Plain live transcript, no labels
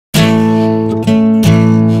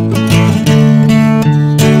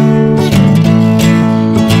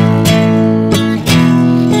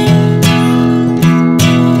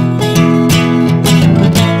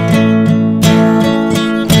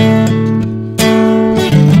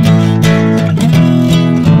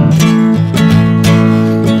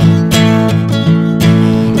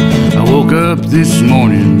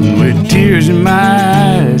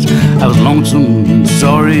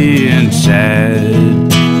and sad.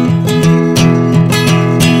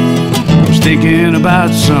 I was thinking about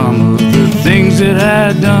some of the things that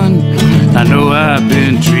I'd done. I know I've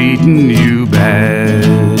been treating you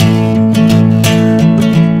bad.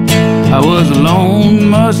 I was a lone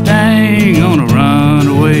Mustang on a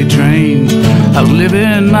runaway train. I was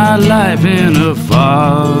living my life in a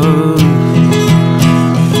fog.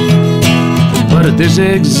 But at this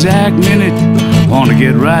exact minute, wanna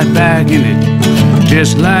get right back in it,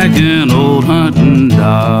 just like an old hunting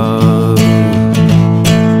dog.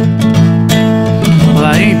 Well,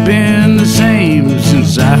 I ain't been the same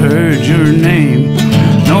since I heard your name.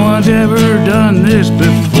 No one's ever done this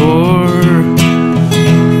before.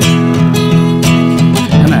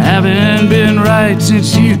 Haven't been right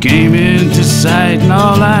since you came into sight, and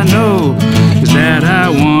all I know is that I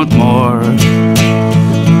want more.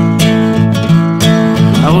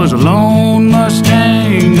 I was a lone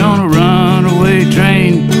Mustang on a runaway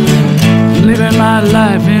train, living my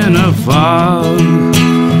life in a fog.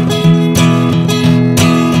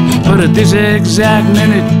 But at this exact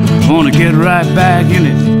minute, I wanna get right back in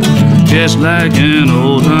it, just like an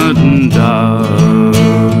old hunting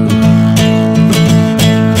dog.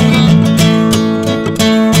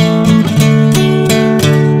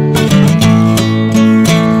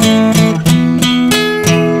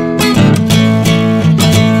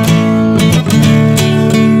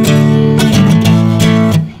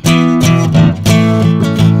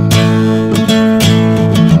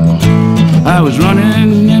 I was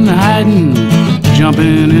running and hiding,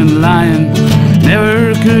 jumping and lying,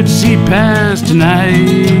 never could see past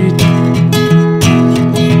tonight.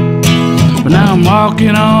 But now I'm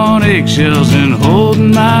walking on eggshells and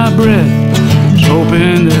holding my breath, just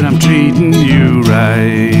hoping that I'm treating you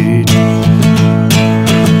right.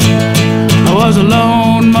 I was a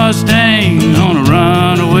lone Mustang on a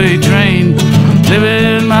runaway train,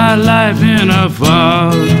 living my life in a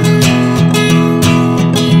fog.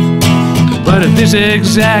 But at this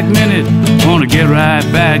exact minute, wanna get right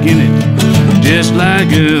back in it, just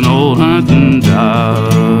like an old hunting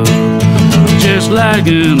dog, just like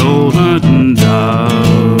an old hunting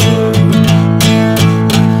dog.